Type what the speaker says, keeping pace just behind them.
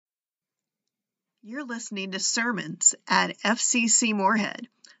You're listening to Sermons at FCC Moorhead,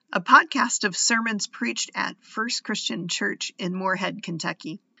 a podcast of sermons preached at First Christian Church in Moorhead,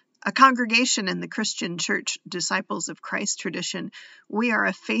 Kentucky. A congregation in the Christian Church Disciples of Christ tradition, we are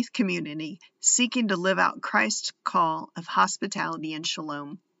a faith community seeking to live out Christ's call of hospitality and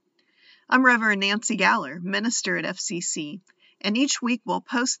shalom. I'm Reverend Nancy Galler, minister at FCC, and each week we'll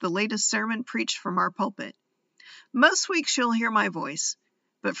post the latest sermon preached from our pulpit. Most weeks you'll hear my voice,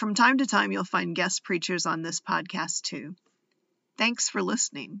 but from time to time you'll find guest preachers on this podcast too. Thanks for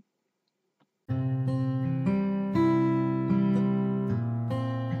listening.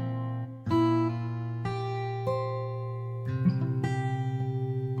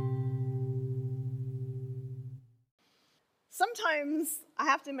 Sometimes I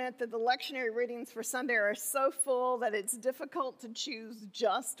have to admit that the lectionary readings for Sunday are so full that it's difficult to choose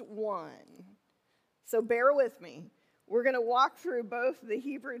just one. So bear with me. We're going to walk through both the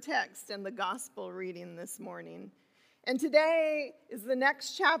Hebrew text and the gospel reading this morning. And today is the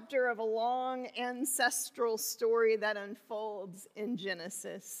next chapter of a long ancestral story that unfolds in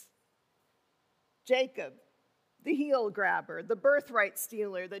Genesis. Jacob, the heel grabber, the birthright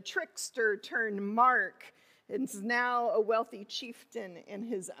stealer, the trickster turned mark, is now a wealthy chieftain in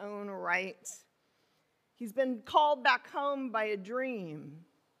his own right. He's been called back home by a dream.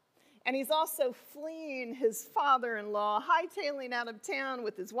 And he's also fleeing his father-in-law, hightailing out of town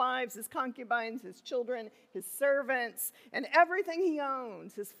with his wives, his concubines, his children, his servants, and everything he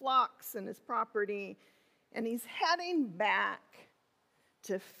owns, his flocks and his property. And he's heading back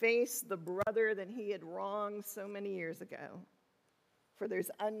to face the brother that he had wronged so many years ago. For there's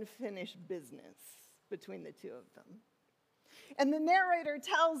unfinished business between the two of them. And the narrator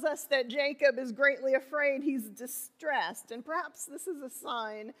tells us that Jacob is greatly afraid. He's distressed. And perhaps this is a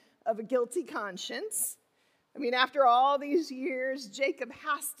sign of a guilty conscience. I mean, after all these years, Jacob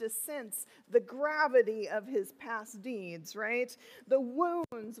has to sense the gravity of his past deeds, right? The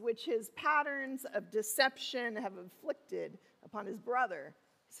wounds which his patterns of deception have inflicted upon his brother,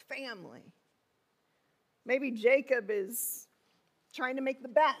 his family. Maybe Jacob is trying to make the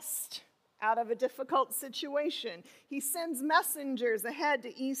best out of a difficult situation. He sends messengers ahead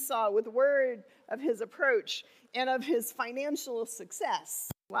to Esau with word of his approach and of his financial success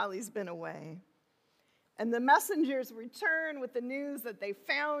while he's been away. And the messengers return with the news that they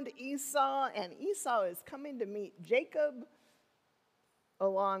found Esau, and Esau is coming to meet Jacob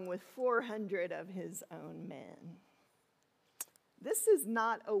along with 400 of his own men. This is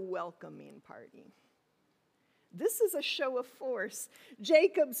not a welcoming party. This is a show of force.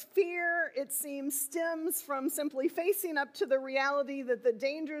 Jacob's fear, it seems, stems from simply facing up to the reality that the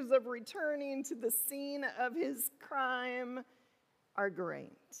dangers of returning to the scene of his crime are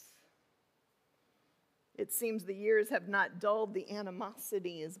great. It seems the years have not dulled the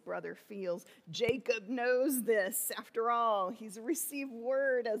animosity his brother feels. Jacob knows this. After all, he's received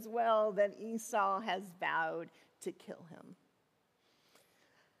word as well that Esau has vowed to kill him.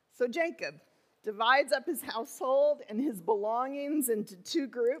 So Jacob divides up his household and his belongings into two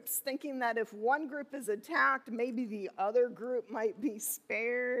groups, thinking that if one group is attacked, maybe the other group might be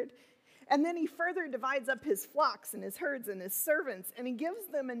spared. And then he further divides up his flocks and his herds and his servants, and he gives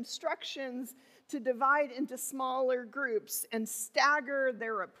them instructions to divide into smaller groups and stagger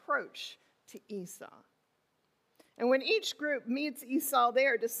their approach to Esau. And when each group meets Esau, they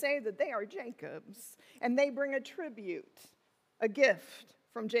are to say that they are Jacob's, and they bring a tribute, a gift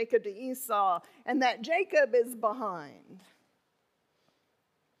from Jacob to Esau, and that Jacob is behind.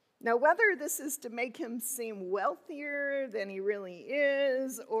 Now, whether this is to make him seem wealthier than he really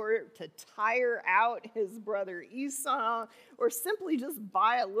is, or to tire out his brother Esau, or simply just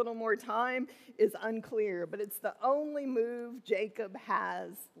buy a little more time is unclear, but it's the only move Jacob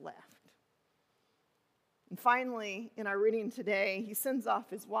has left. And finally, in our reading today, he sends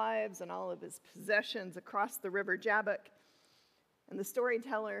off his wives and all of his possessions across the river Jabbok. And the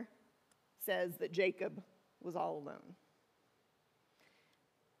storyteller says that Jacob was all alone.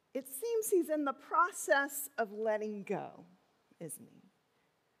 It seems he's in the process of letting go, isn't he?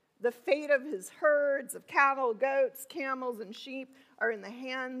 The fate of his herds of cattle, goats, camels, and sheep are in the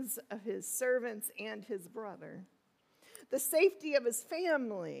hands of his servants and his brother. The safety of his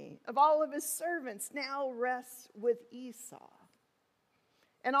family, of all of his servants, now rests with Esau.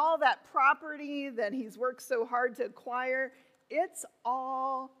 And all that property that he's worked so hard to acquire, it's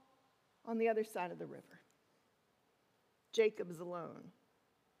all on the other side of the river. Jacob is alone,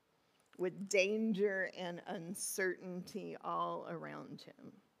 with danger and uncertainty all around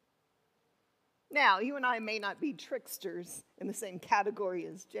him. Now, you and I may not be tricksters in the same category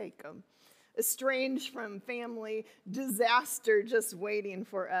as Jacob, estranged from family, disaster just waiting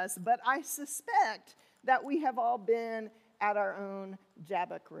for us. But I suspect that we have all been at our own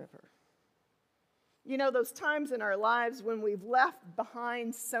Jabbok River. You know, those times in our lives when we've left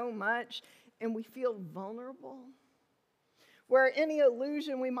behind so much and we feel vulnerable, where any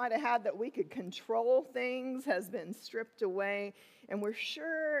illusion we might have had that we could control things has been stripped away, and we're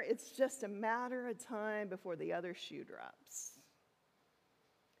sure it's just a matter of time before the other shoe drops.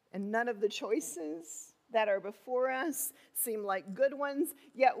 And none of the choices that are before us seem like good ones,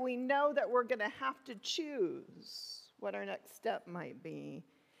 yet we know that we're going to have to choose what our next step might be.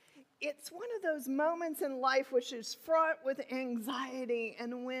 It's one of those moments in life which is fraught with anxiety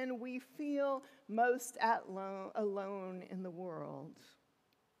and when we feel most alone in the world.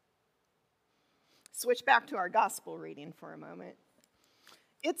 Switch back to our gospel reading for a moment.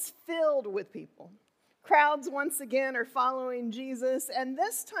 It's filled with people. Crowds once again are following Jesus, and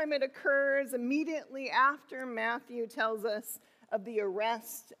this time it occurs immediately after Matthew tells us of the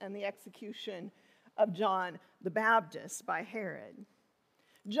arrest and the execution of John the Baptist by Herod.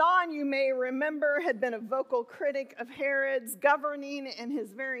 John, you may remember, had been a vocal critic of Herod's, governing in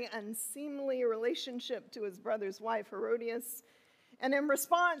his very unseemly relationship to his brother's wife, Herodias. And in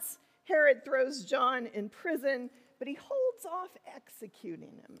response, Herod throws John in prison, but he holds off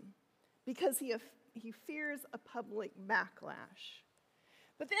executing him because he fears a public backlash.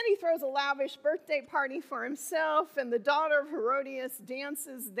 But then he throws a lavish birthday party for himself, and the daughter of Herodias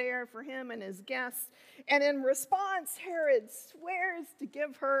dances there for him and his guests. And in response, Herod swears to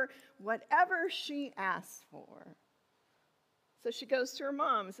give her whatever she asks for. So she goes to her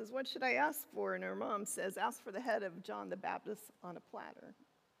mom and says, "What should I ask for?" And her mom says, "Ask for the head of John the Baptist on a platter."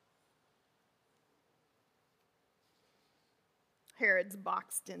 Herod's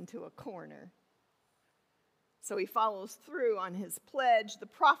boxed into a corner. So he follows through on his pledge. The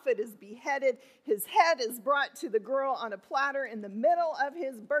prophet is beheaded. His head is brought to the girl on a platter in the middle of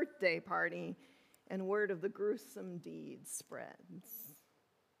his birthday party, and word of the gruesome deed spreads.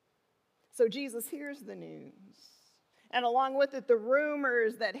 So Jesus hears the news, and along with it, the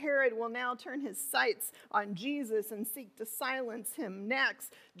rumors that Herod will now turn his sights on Jesus and seek to silence him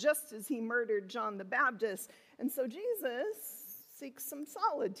next, just as he murdered John the Baptist. And so Jesus seeks some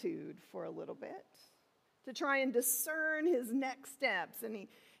solitude for a little bit, to try and discern his next steps. And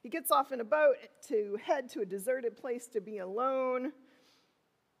he gets off in a boat to head to a deserted place to be alone.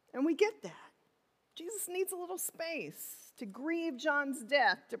 And we get that. Jesus needs a little space to grieve John's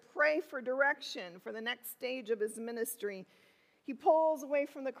death, to pray for direction for the next stage of his ministry. He pulls away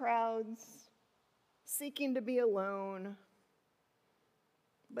from the crowds, seeking to be alone.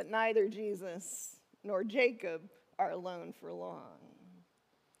 But neither Jesus nor Jacob are alone for long.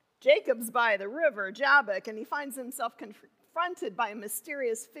 Jacob's by the river, Jabbok, and he finds himself confronted by a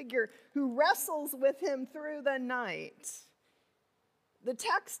mysterious figure who wrestles with him through the night. The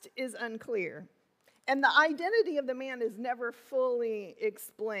text is unclear, and the identity of the man is never fully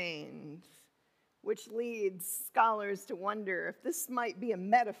explained, which leads scholars to wonder if this might be a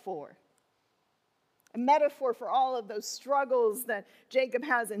metaphor for all of those struggles that Jacob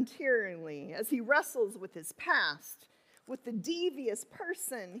has interiorly as he wrestles with his past, with the devious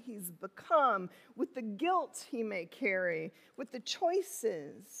person he's become, with the guilt he may carry, with the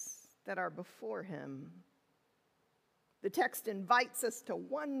choices that are before him. The text invites us to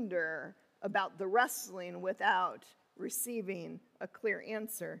wonder about the wrestling without receiving a clear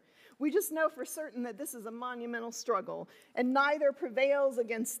answer. We just know for certain that this is a monumental struggle, and neither prevails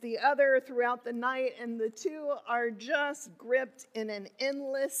against the other throughout the night, and the two are just gripped in an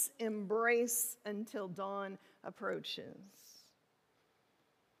endless embrace until dawn approaches.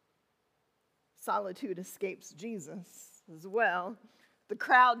 Solitude escapes Jesus as well. The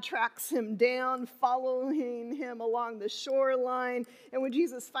crowd tracks him down, following him along the shoreline. And when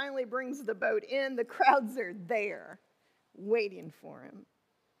Jesus finally brings the boat in, the crowds are there, waiting for him.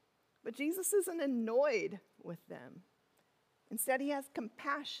 But Jesus isn't annoyed with them. Instead, he has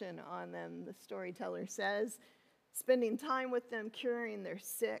compassion on them, the storyteller says, spending time with them, curing their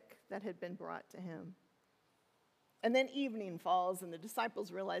sick that had been brought to him. And then evening falls, and the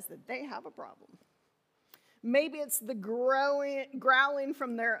disciples realize that they have a problem. Maybe it's the growling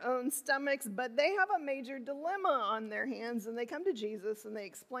from their own stomachs, but they have a major dilemma on their hands, and they come to Jesus, and they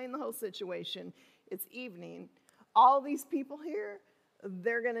explain the whole situation. It's evening. All these people here,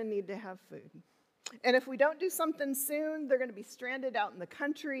 they're going to need to have food. And if we don't do something soon, they're going to be stranded out in the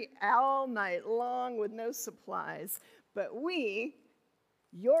country all night long with no supplies. But we,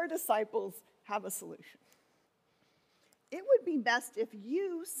 your disciples, have a solution. It would be best if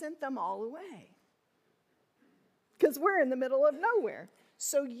you sent them all away, because we're in the middle of nowhere.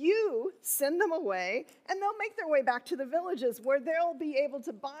 So you send them away, and they'll make their way back to the villages where they'll be able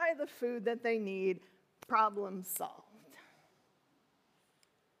to buy the food that they need. Problem solved.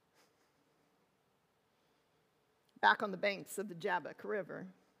 Back on the banks of the Jabbok River,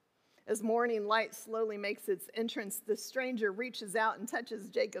 as morning light slowly makes its entrance, the stranger reaches out and touches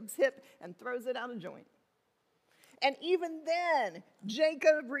Jacob's hip and throws it out of joint. And even then,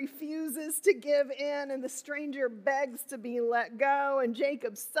 Jacob refuses to give in, and the stranger begs to be let go, and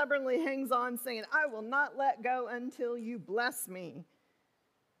Jacob stubbornly hangs on, saying, I will not let go until you bless me.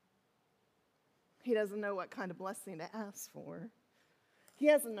 He doesn't know what kind of blessing to ask for. He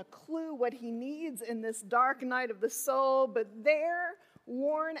hasn't a clue what he needs in this dark night of the soul, but there,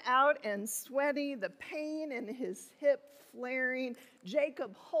 worn out and sweaty, the pain in his hip flaring,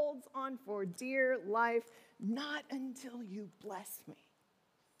 Jacob holds on for dear life. Not until you bless me.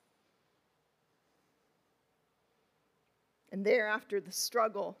 And there, after the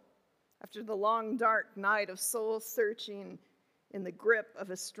struggle, after the long, dark night of soul searching in the grip of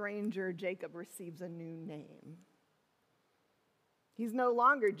a stranger, Jacob receives a new name. He's no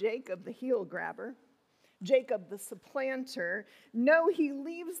longer Jacob, the heel grabber, Jacob, the supplanter. No, he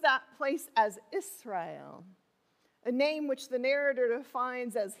leaves that place as Israel, a name which the narrator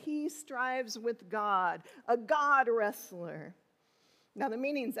defines as he strives with God, a God wrestler. Now, the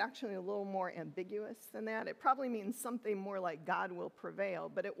meaning's actually a little more ambiguous than that. It probably means something more like God will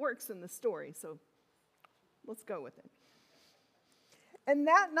prevail, but it works in the story, so let's go with it. And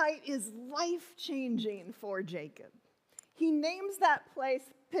that night is life-changing for Jacob. He names that place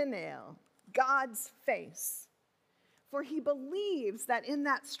Peniel, God's face. For he believes that in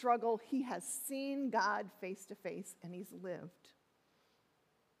that struggle, he has seen God face to face and he's lived.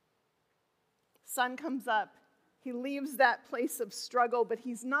 Sun comes up. He leaves that place of struggle, but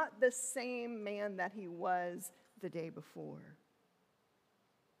he's not the same man that he was the day before.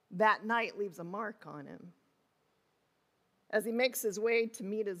 That night leaves a mark on him. As he makes his way to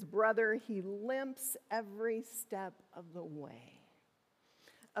meet his brother, he limps every step of the way.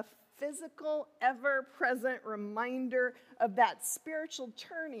 A physical, ever-present reminder of that spiritual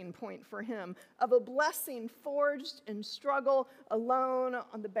turning point for him, of a blessing forged in struggle alone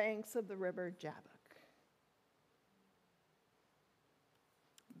on the banks of the river Jabbok.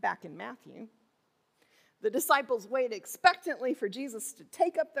 Back in Matthew, the disciples wait expectantly for Jesus to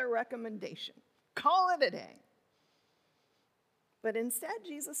take up their recommendation. Call it a day. But instead,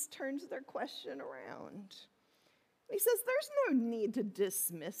 Jesus turns their question around. He says, there's no need to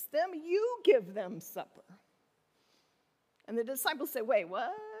dismiss them. You give them supper. And the disciples say, wait,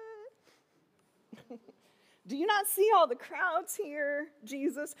 what? Do you not see all the crowds here,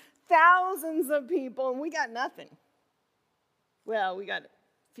 Jesus? Thousands of people, and we got nothing. Well, we got a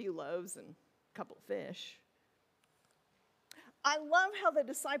few loaves and a couple of fish. I love how the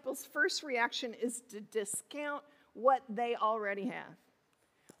disciples' first reaction is to discount what they already have.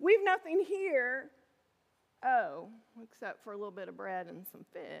 We've nothing here. Oh, except for a little bit of bread and some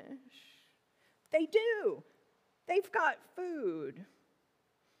fish. They do. They've got food.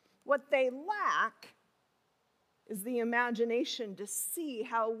 What they lack is the imagination to see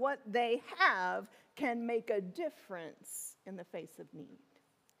how what they have can make a difference in the face of need.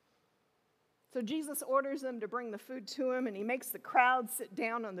 So Jesus orders them to bring the food to him, and he makes the crowd sit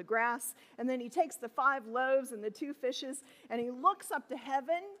down on the grass, and then he takes the 5 loaves and the 2 fishes, and he looks up to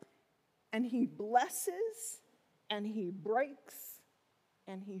heaven, and he blesses, and he breaks,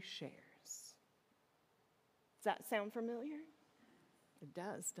 and he shares. Does that sound familiar? It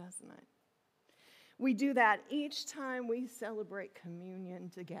does, doesn't it? We do that each time we celebrate communion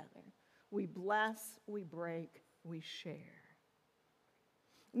together. We bless, we break, we share.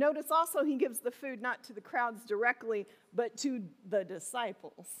 Notice also he gives the food not to the crowds directly, but to the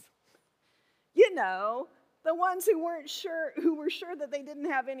disciples. You know, the ones who were sure that they didn't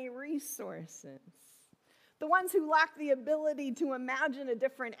have any resources. The ones who lacked the ability to imagine a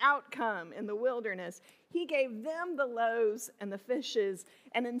different outcome in the wilderness. He gave them the loaves and the fishes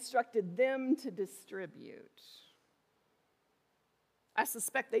and instructed them to distribute. I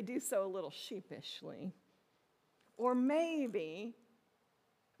suspect they do so a little sheepishly. Or maybe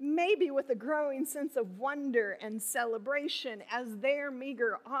with a growing sense of wonder and celebration as their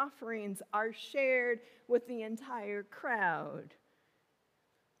meager offerings are shared with the entire crowd.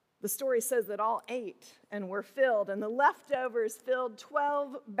 The story says that all ate and were filled, and the leftovers filled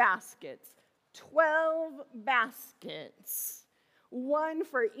 12 baskets. 12 baskets. One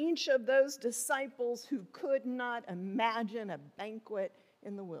for each of those disciples who could not imagine a banquet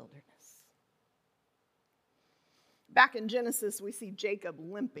in the wilderness. Back in Genesis, we see Jacob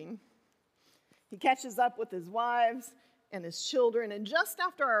limping. He catches up with his wives, and his children. And just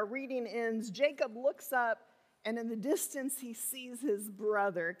after our reading ends, Jacob looks up, and in the distance, he sees his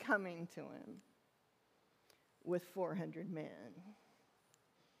brother coming to him with 400 men.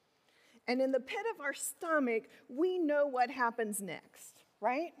 And in the pit of our stomach, we know what happens next,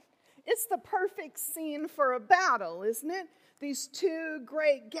 right? It's the perfect scene for a battle, isn't it? These two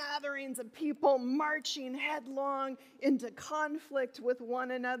great gatherings of people marching headlong into conflict with one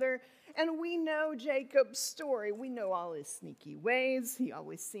another. And we know Jacob's story. We know all his sneaky ways. He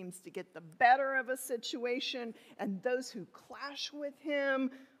always seems to get the better of a situation, and those who clash with him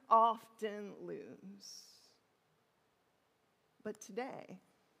often lose. But today's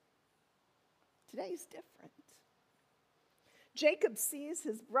different. Jacob sees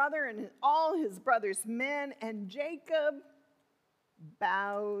his brother and all his brother's men, and Jacob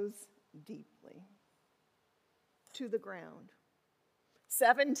bows deeply to the ground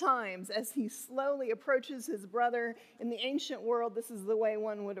 7 times as he slowly approaches his brother. In the ancient world, this is the way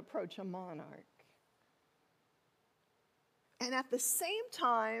one would approach a monarch. And at the same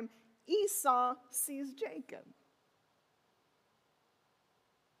time, Esau sees Jacob.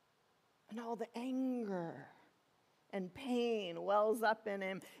 And all the anger and pain wells up in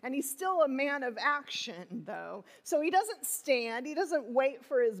him. And he's still a man of action, though. So he doesn't stand. He doesn't wait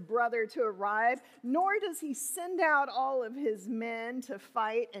for his brother to arrive, nor does he send out all of his men to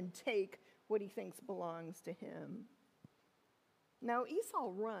fight and take what he thinks belongs to him. No,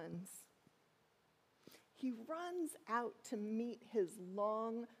 Esau runs. He runs out to meet his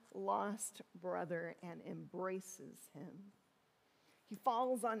long-lost brother and embraces him. He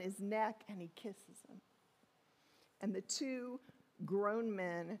falls on his neck and he kisses him. And the two grown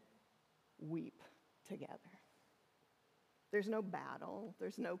men weep together. There's no battle.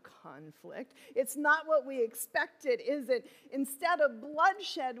 There's no conflict. It's not what we expected, is it? Instead of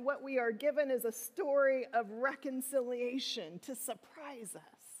bloodshed, what we are given is a story of reconciliation to surprise us.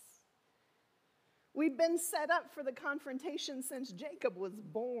 We've been set up for the confrontation since Jacob was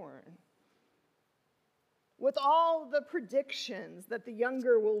born. With all the predictions that the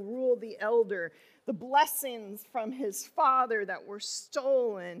younger will rule the elder, the blessings from his father that were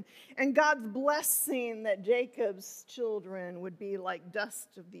stolen, and God's blessing that Jacob's children would be like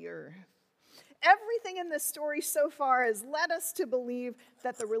dust of the earth. Everything in this story so far has led us to believe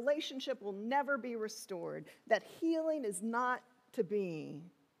that the relationship will never be restored, that healing is not to be,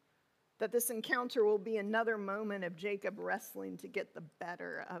 that this encounter will be another moment of Jacob wrestling to get the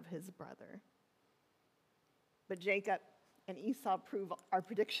better of his brother. But Jacob and Esau prove our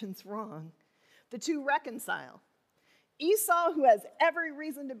predictions wrong. The two reconcile. Esau, who has every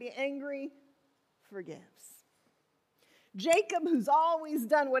reason to be angry, forgives. Jacob, who's always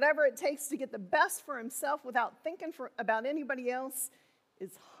done whatever it takes to get the best for himself without thinking about anybody else,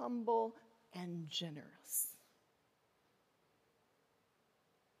 is humble and generous.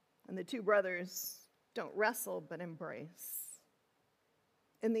 And the two brothers don't wrestle but embrace.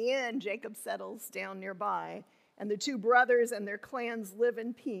 In the end, Jacob settles down nearby, and the two brothers and their clans live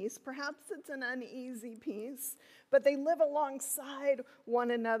in peace. Perhaps it's an uneasy peace, but they live alongside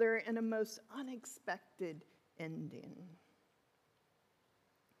one another in a most unexpected ending.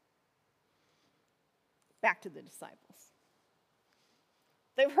 Back to the disciples.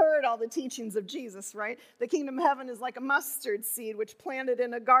 They've heard all the teachings of Jesus, right? The kingdom of heaven is like a mustard seed, which planted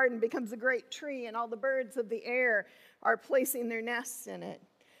in a garden becomes a great tree, and all the birds of the air are placing their nests in it.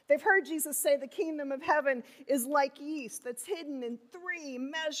 They've heard Jesus say the kingdom of heaven is like yeast that's hidden in 3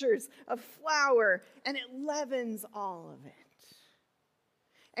 measures of flour, and it leavens all of it.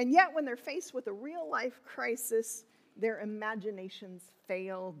 And yet, when they're faced with a real-life crisis, their imaginations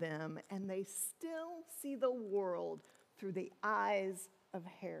fail them, and they still see the world through the eyes of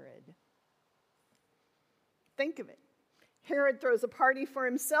Herod. Think of it. Herod throws a party for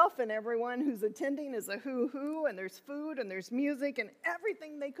himself, and everyone who's attending is a who-who, and there's food, and there's music, and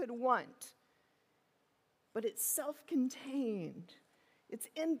everything they could want. But it's self-contained. It's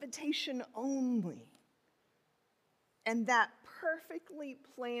invitation only. And that perfectly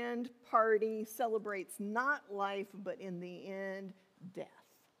planned party celebrates not life, but in the end, death.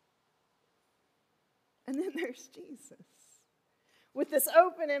 And then there's Jesus. With this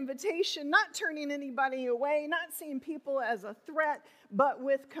open invitation, not turning anybody away, not seeing people as a threat, but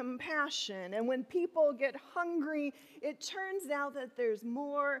with compassion. And when people get hungry, it turns out that there's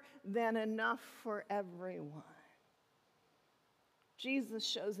more than enough for everyone. Jesus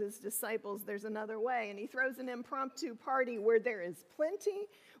shows his disciples there's another way, and he throws an impromptu party where there is plenty,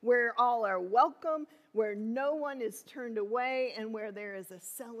 where all are welcome, where no one is turned away, and where there is a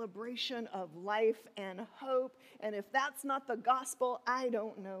celebration of life and hope. And if that's not the gospel, I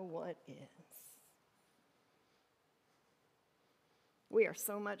don't know what is. We are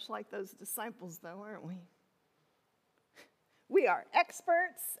so much like those disciples, though, aren't we? We are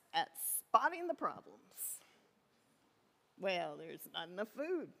experts at spotting the problems. Well, there's not enough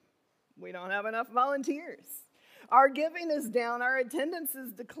food. We don't have enough volunteers. Our giving is down. Our attendance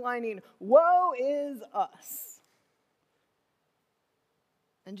is declining. Woe is us.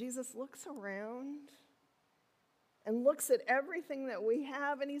 And Jesus looks around and looks at everything that we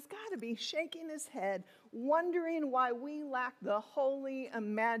have, and he's got to be shaking his head, wondering why we lack the holy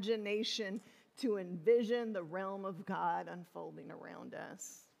imagination to envision the realm of God unfolding around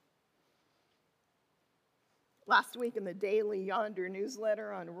us. Last week in the Daily Yonder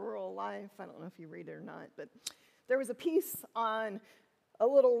newsletter on rural life, I don't know if you read it or not, but there was a piece on a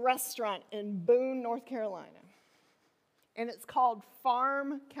little restaurant in Boone, North Carolina, and it's called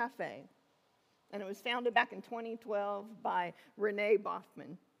Farm Cafe. And it was founded back in 2012 by Renee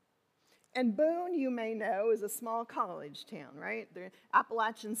Boffman. And Boone, you may know, is a small college town, right? The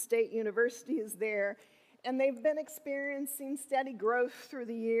Appalachian State University is there. And they've been experiencing steady growth through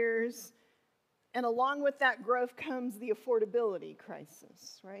the years. And along with that growth comes the affordability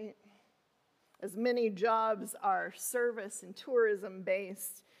crisis, right? As many jobs are service and tourism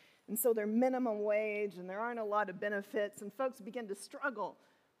based. And so they're minimum wage and there aren't a lot of benefits. And folks begin to struggle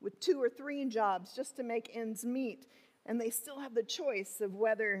with 2 or 3 jobs just to make ends meet. And they still have the choice of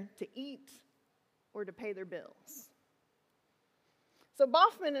whether to eat or to pay their bills. So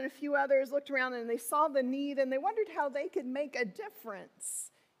Boffman and a few others looked around and they saw the need and they wondered how they could make a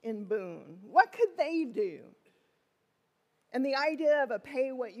difference in Boone. What could they do? And the idea of a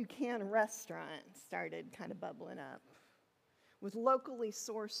pay-what-you-can restaurant started kind of bubbling up with locally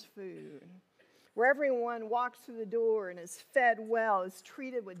sourced food, where everyone walks through the door and is fed well, is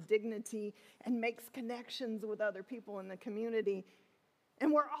treated with dignity, and makes connections with other people in the community.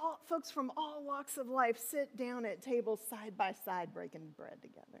 And where folks from all walks of life sit down at tables side by side breaking bread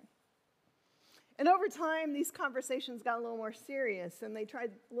together. And over time, these conversations got a little more serious, and they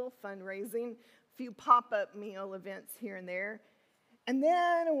tried a little fundraising, a few pop-up meal events here and there. And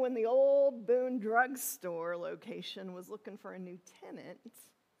then when the old Boone drugstore location was looking for a new tenant,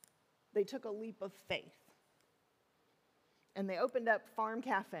 they took a leap of faith. And they opened up Farm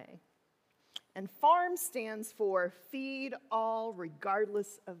Cafe. And FARM stands for Feed All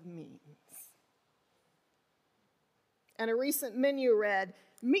Regardless of Means. And a recent menu read,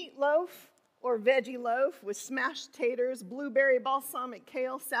 meatloaf or veggie loaf with smashed taters, blueberry balsamic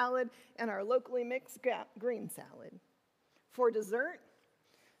kale salad, and our locally mixed green salad. For dessert,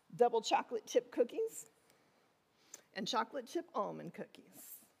 double chocolate chip cookies and chocolate chip almond cookies.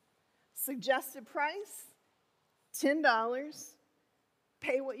 Suggested price, $10.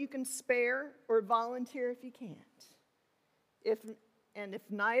 Pay what you can spare or volunteer if you can't. If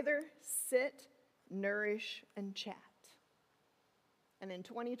neither, sit, nourish, and chat. And in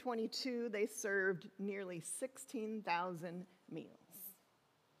 2022, they served nearly 16,000 meals.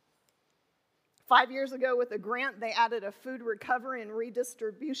 5 years ago, with a grant, they added a food recovery and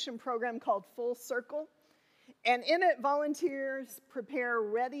redistribution program called Full Circle. And in it, volunteers prepare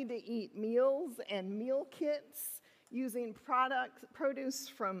ready-to-eat meals and meal kits using produce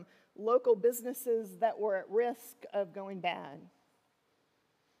from local businesses that were at risk of going bad.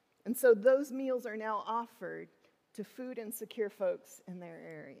 And so those meals are now offered to food insecure folks in their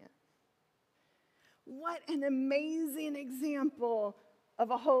area. What an amazing example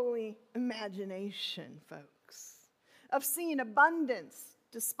of a holy imagination, folks, of seeing abundance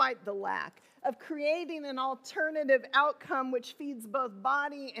despite the lack, of creating an alternative outcome which feeds both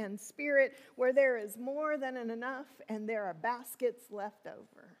body and spirit, where there is more than enough and there are baskets left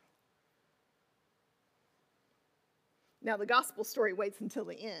over. Now, the gospel story waits until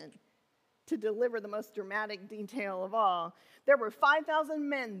the end to deliver the most dramatic detail of all. There were 5,000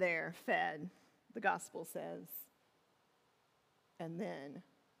 men there fed, the gospel says, and then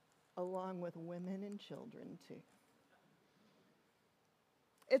along with women and children too.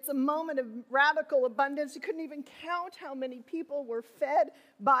 It's a moment of radical abundance. You couldn't even count how many people were fed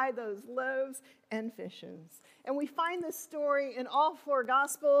by those loaves and fishes. And we find this story in all 4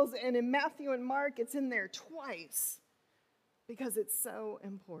 Gospels, and in Matthew and Mark, it's in there twice because it's so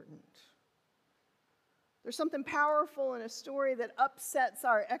important. There's something powerful in a story that upsets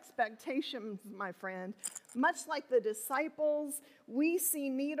our expectations, my friend. Much like the disciples, we see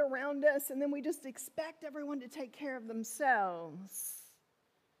need around us, and then we just expect everyone to take care of themselves.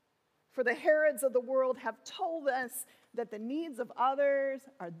 For the Herods of the world have told us that the needs of others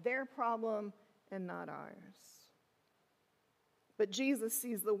are their problem and not ours. But Jesus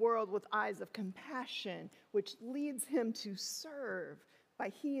sees the world with eyes of compassion, which leads him to serve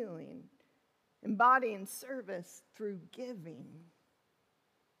by healing, embodying service through giving.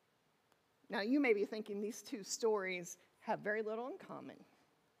 Now, you may be thinking these two stories have very little in common.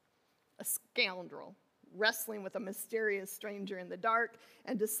 A scoundrel wrestling with a mysterious stranger in the dark,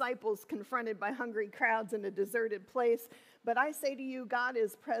 and disciples confronted by hungry crowds in a deserted place. But I say to you, God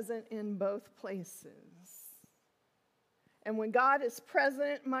is present in both places. And when God is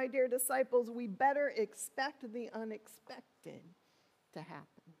present, my dear disciples, we better expect the unexpected to happen.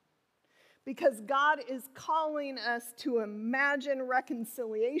 Because God is calling us to imagine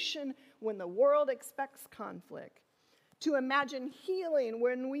reconciliation when the world expects conflict, to imagine healing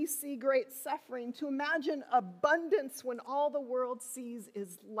when we see great suffering, to imagine abundance when all the world sees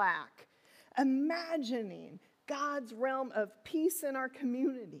is lack, imagining God's realm of peace in our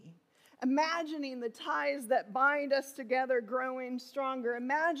community, imagining the ties that bind us together growing stronger,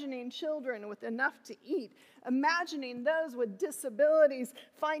 imagining children with enough to eat, imagining those with disabilities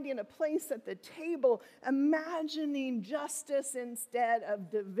finding a place at the table, imagining justice instead of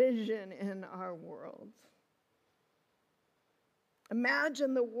division in our world.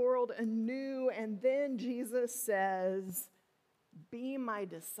 Imagine the world anew, and then Jesus says, "Be my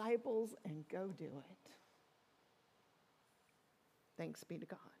disciples and go do it." Thanks be to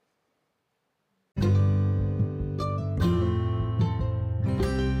God.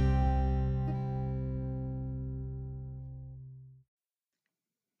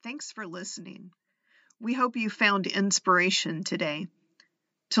 Thanks for listening. We hope you found inspiration today.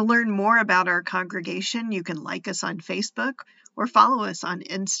 To learn more about our congregation, you can like us on Facebook or follow us on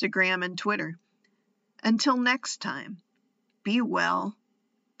Instagram and Twitter. Until next time, be well,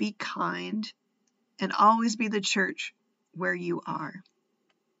 be kind, and always be the church where you are.